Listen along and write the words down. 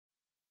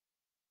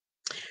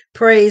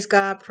Praise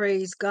God,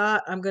 praise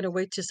God. I'm going to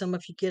wait till some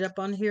of you get up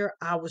on here.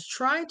 I was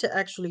trying to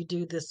actually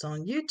do this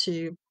on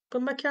YouTube,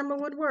 but my camera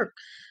would work.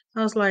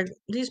 I was like,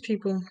 these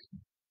people,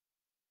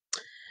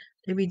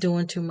 they be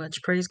doing too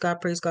much. Praise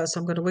God, praise God. So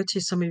I'm going to wait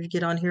till some of you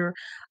get on here.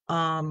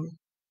 Um,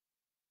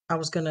 I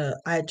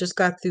had just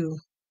got through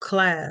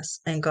class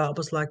and God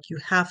was like, you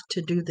have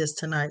to do this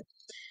tonight.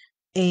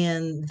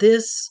 And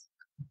this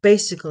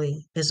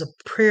basically is a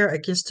prayer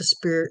against the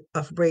spirit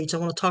of rage. I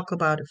want to talk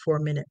about it for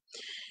a minute.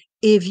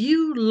 If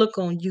you look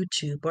on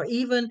YouTube or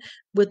even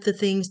with the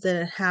things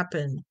that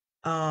happened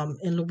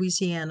in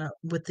Louisiana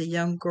with the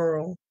young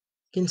girl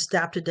getting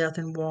stabbed to death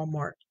in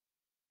Walmart,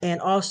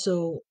 and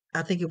also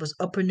I think it was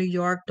Upper New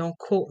York, don't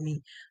quote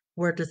me,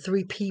 where the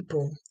three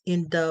people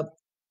end up,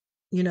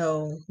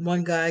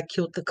 one guy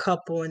killed the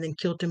couple and then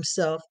killed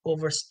himself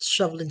over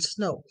shoveling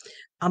snow.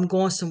 I'm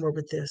going somewhere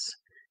with this.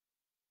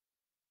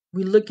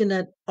 We're looking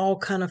at all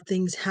kind of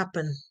things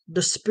happen,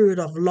 the spirit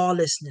of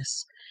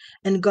lawlessness.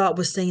 And God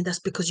was saying that's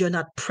because you're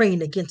not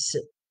praying against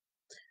it.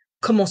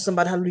 Come on,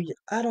 somebody, hallelujah.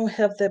 I don't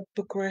have that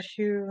book right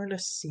here.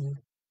 Let's see.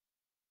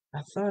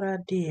 I thought I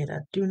did. I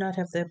do not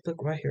have that book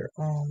right here.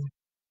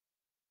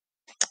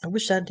 I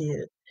wish I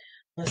did.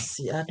 Let's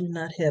see. I do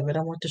not have it.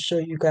 I want to show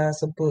you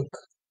guys a book.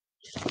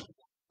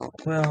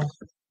 Well,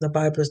 the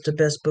Bible is the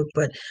best book,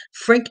 but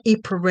Frank E.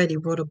 Peretti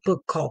wrote a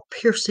book called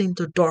Piercing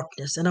the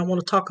Darkness, and I want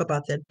to talk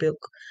about that book.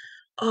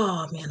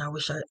 Oh man,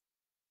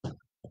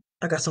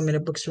 I got so many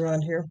books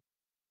around here.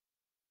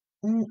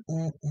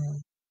 Mm-mm-mm.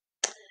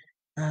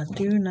 I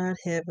do not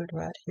have it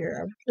right here.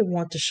 I really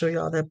want to show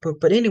y'all that book,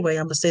 but anyway,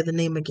 I'm gonna say the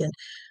name again.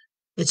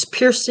 It's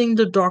Piercing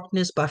the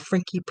Darkness by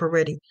Frankie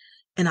Peretti.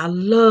 And I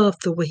love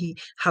the way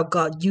how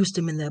God used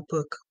him in that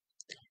book.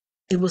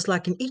 It was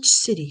like in each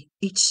city,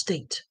 each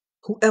state,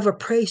 whoever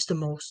prays the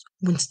most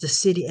wins the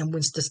city and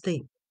wins the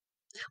state.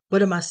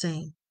 What am I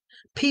saying?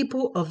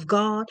 People of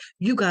God,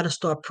 you got to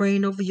start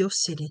praying over your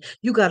city.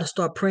 You got to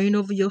start praying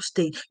over your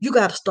state. You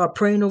got to start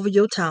praying over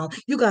your town.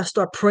 You got to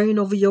start praying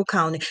over your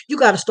county. You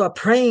got to start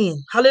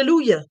praying.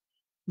 Hallelujah.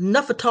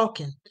 Enough of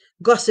talking.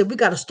 God said we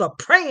got to start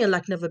praying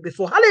like never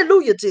before.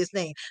 Hallelujah to his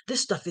name.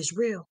 This stuff is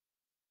real.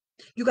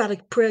 You got to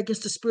pray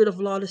against the spirit of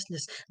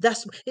lawlessness.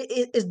 This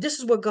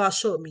is what God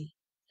showed me.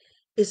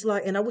 It's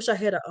like, and I wish I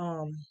had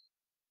a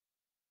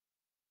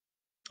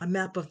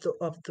map of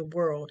the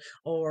world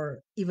or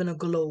even a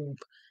globe.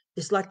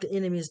 It's like the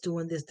enemy is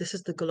doing this. This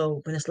is the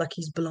globe, and it's like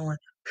he's blowing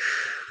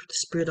the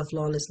spirit of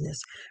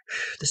lawlessness,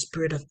 the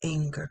spirit of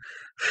anger,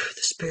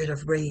 the spirit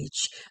of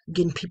rage,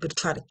 getting people to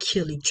try to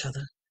kill each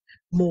other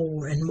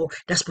more and more.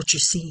 That's what you're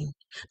seeing.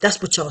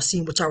 That's what y'all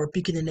seeing, which I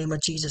rebuke in the name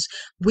of Jesus.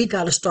 We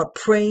got to start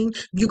praying.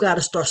 You got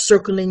to start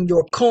circling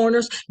your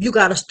corners. You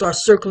got to start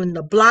circling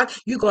the block.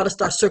 You got to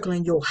start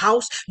circling your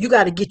house. You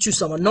got to get you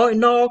some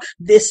anointing oil.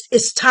 This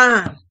is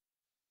time.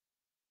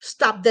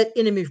 Stop that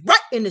enemy right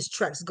in his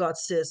tracks, God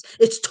says.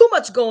 It's too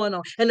much going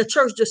on. And the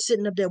church just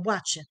sitting up there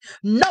watching.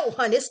 No,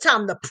 honey, it's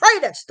time to pray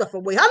that stuff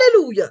away.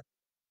 Hallelujah.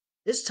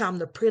 It's time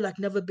to pray like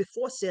never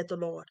before, said the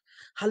Lord.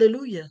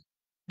 Hallelujah.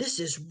 This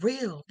is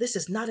real. This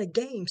is not a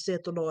game, said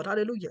the Lord.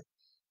 Hallelujah.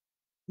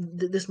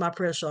 This is my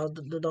prayer, y'all.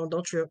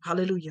 Don't trip.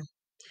 Hallelujah.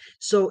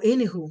 So,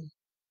 anywho,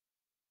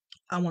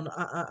 I want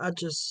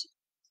to.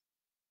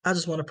 I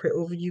just want to pray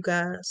over you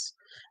guys,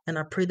 and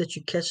I pray that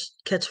you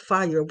catch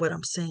fire of what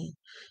I'm saying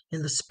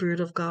in the Spirit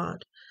of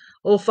God.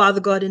 Oh, Father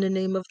God, in the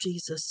name of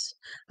Jesus,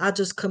 I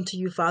just come to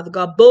you, Father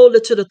God,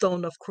 boldly to the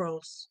throne of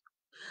cross.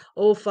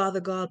 Oh, Father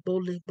God,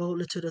 boldly,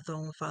 boldly to the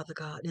throne, Father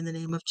God, in the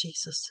name of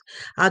Jesus.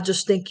 I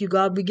just thank you,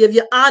 God. We give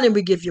you honor and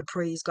we give you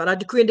praise, God. I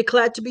decree and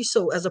declare it to be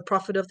so as a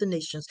prophet of the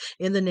nations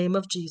in the name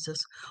of Jesus.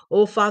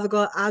 Oh, Father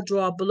God, I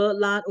draw a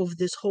bloodline over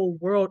this whole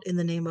world in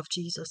the name of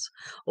Jesus.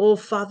 Oh,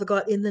 Father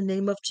God, in the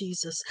name of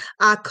Jesus,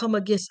 I come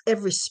against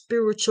every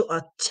spiritual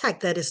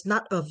attack that is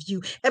not of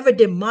you, every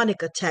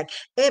demonic attack,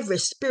 every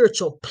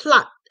spiritual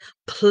plot,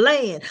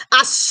 plan.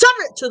 I sever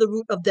it to the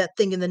root of that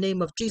thing in the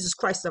name of Jesus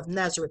Christ of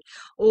Nazareth.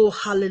 Oh,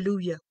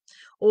 hallelujah.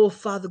 Oh,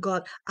 Father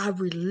God, I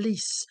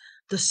release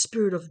the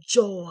spirit of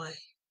joy,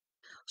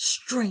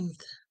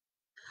 strength.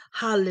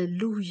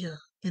 Hallelujah.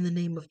 In the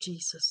name of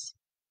Jesus.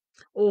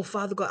 Oh,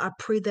 Father God, I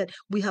pray that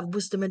we have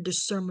wisdom and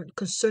discernment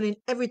concerning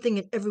everything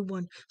and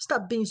everyone.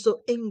 Stop being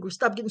so angry.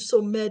 Stop getting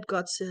so mad,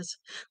 God says.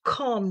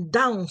 Calm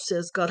down,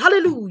 says God.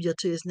 Hallelujah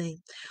to his name.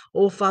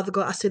 Oh, Father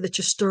God, I say that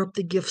you stir up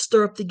the gift,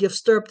 stir up the gift,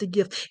 stir up the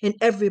gift in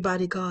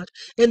everybody, God.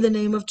 In the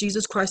name of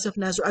Jesus Christ of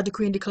Nazareth, I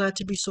decree and declare it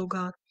to be so,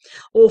 God.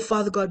 Oh,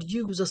 Father God,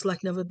 use us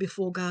like never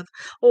before, God.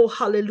 Oh,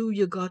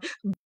 hallelujah, God.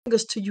 Bring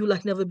us to you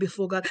like never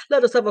before, God.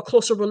 Let us have a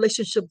closer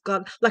relationship,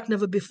 God, like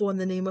never before in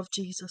the name of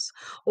Jesus.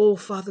 Oh,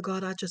 Father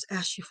God, I just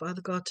ask you,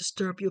 Father God, to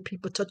stir up your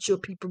people, touch your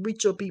people,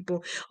 reach your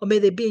people, or may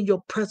they be in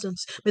your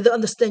presence. May they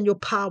understand your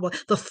power,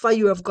 the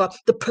fire of God,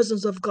 the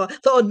presence of God,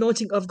 the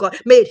anointing of God.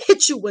 May it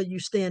hit you where you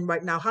stand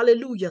right now.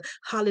 Hallelujah.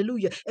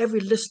 Hallelujah. Every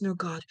listener,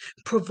 God,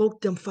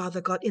 provoke them,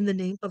 Father God, in the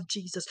name of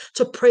Jesus,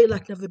 to pray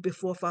like never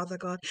before, Father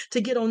God,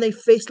 to get on their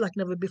face like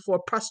never before,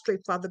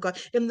 prostrate, Father God,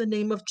 in the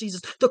name of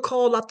Jesus, to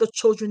call out the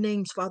children's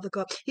names, Father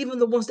God, even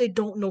the ones they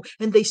don't know,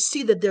 and they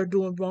see that they're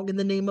doing wrong in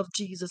the name of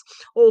Jesus.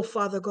 Oh,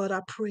 Father God,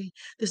 I pray.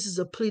 This is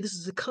a plea. This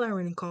is a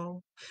clarion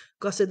call.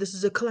 God said this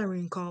is a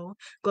clarion call.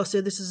 God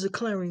said this is a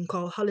clarion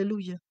call.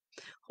 Hallelujah.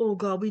 Oh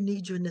God, we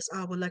need you in this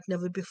hour like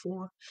never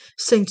before.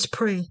 Saints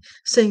pray,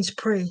 saints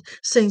pray,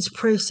 saints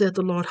pray, said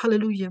the Lord.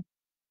 Hallelujah.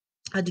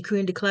 I decree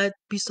and declare it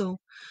be so.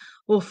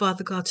 Oh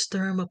Father God,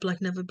 stir him up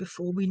like never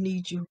before. We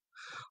need you.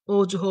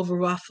 Oh Jehovah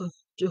Rapha,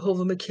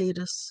 Jehovah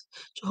Makadas,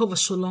 Jehovah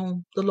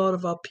Shalom, the Lord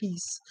of our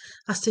peace.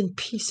 I send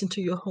peace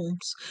into your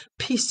homes,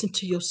 peace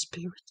into your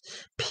spirit,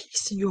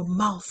 peace in your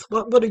mouth.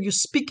 What are you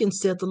speaking,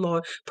 said the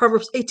Lord?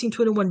 Proverbs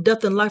 18:21,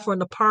 death and life are in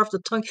the power of the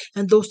tongue,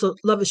 and those that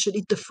love it should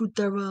eat the fruit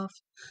thereof.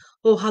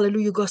 Oh,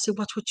 hallelujah. God said,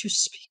 watch what you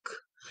speak.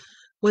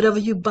 Whatever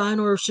you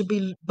bind on earth should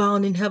be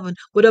bound in heaven.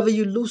 Whatever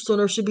you loose on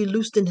earth should be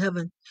loosed in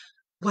heaven.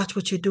 Watch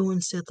what you're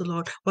doing, said the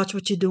Lord. Watch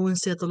what you're doing,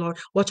 said the Lord.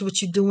 Watch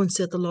what you're doing,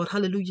 said the Lord.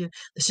 Hallelujah.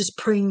 This is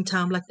praying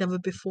time like never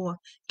before.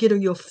 Get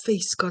on your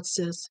face, God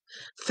says.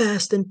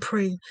 Fast and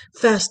pray.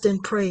 Fast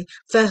and pray.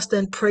 Fast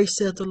and pray,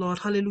 said the Lord.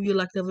 Hallelujah,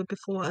 like never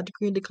before. I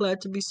decree and declare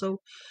it to be so.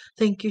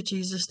 Thank you,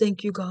 Jesus.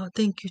 Thank you, God.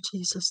 Thank you,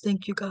 Jesus.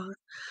 Thank you, God.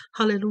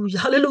 Hallelujah.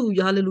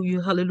 Hallelujah.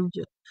 Hallelujah.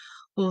 Hallelujah.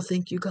 Oh,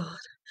 thank you, God.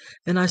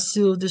 And I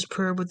seal this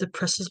prayer with the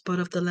precious blood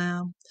of the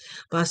Lamb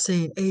by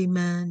saying,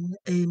 Amen,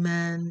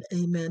 Amen,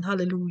 Amen.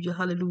 Hallelujah,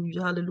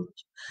 hallelujah, hallelujah.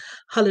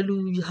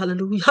 Hallelujah,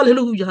 hallelujah,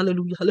 hallelujah,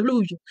 hallelujah,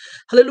 hallelujah.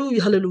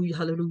 Hallelujah, hallelujah,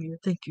 hallelujah.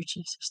 Thank you,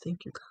 Jesus.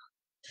 Thank you,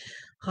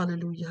 God.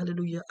 Hallelujah,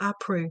 hallelujah. I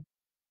pray,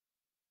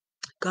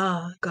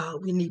 God,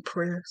 we need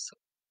prayers.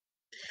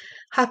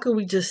 How can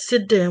we just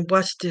sit there and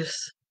watch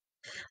this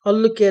or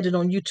look at it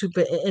on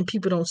YouTube and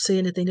people don't say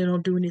anything, they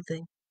don't do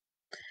anything?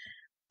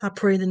 I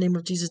pray in the name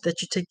of Jesus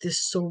that you take this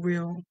so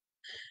real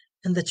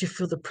and that you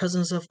feel the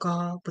presence of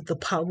God, with the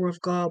power of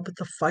God, with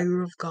the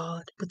fire of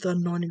God, with the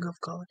anointing of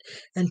God,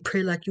 and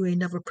pray like you ain't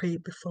never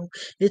prayed before.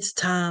 It's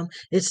time,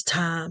 it's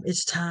time,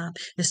 it's time,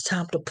 it's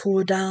time to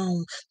pour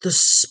down the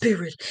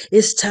Spirit.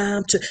 It's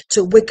time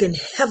to awaken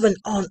heaven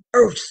on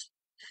earth.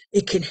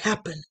 It can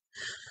happen.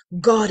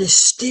 God is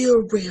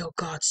still real,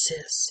 God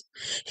says.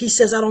 He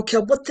says, I don't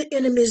care what the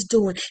enemy is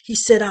doing. He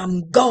said,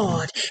 I'm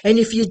God. And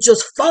if you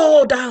just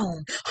fall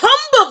down,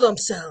 humble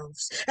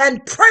themselves,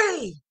 and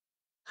pray,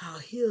 I'll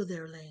heal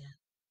their land.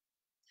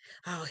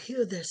 I'll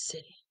heal their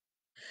city.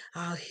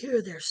 I'll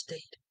heal their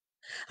state.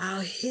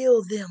 I'll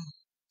heal them,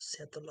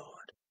 said the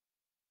Lord.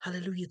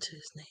 Hallelujah to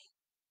his name.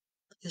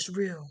 It's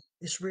real.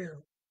 It's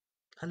real.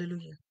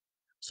 Hallelujah.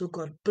 So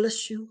God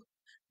bless you.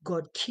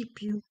 God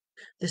keep you.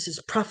 This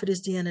is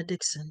Prophetess DEANNA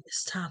DIXON.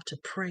 It's time to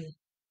pray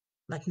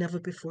like never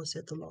before,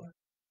 said the Lord.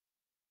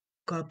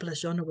 God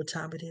bless. Y'all know what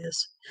time it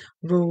is.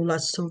 Roll like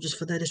soldiers,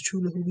 for that is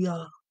truly who we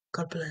are.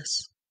 God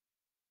bless.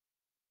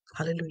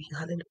 Hallelujah.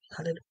 Hallelujah.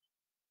 Hallelujah.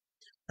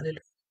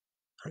 Hallelujah.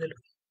 Hallelujah.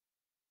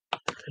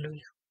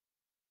 Hallelujah.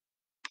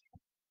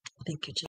 Thank you, Jesus.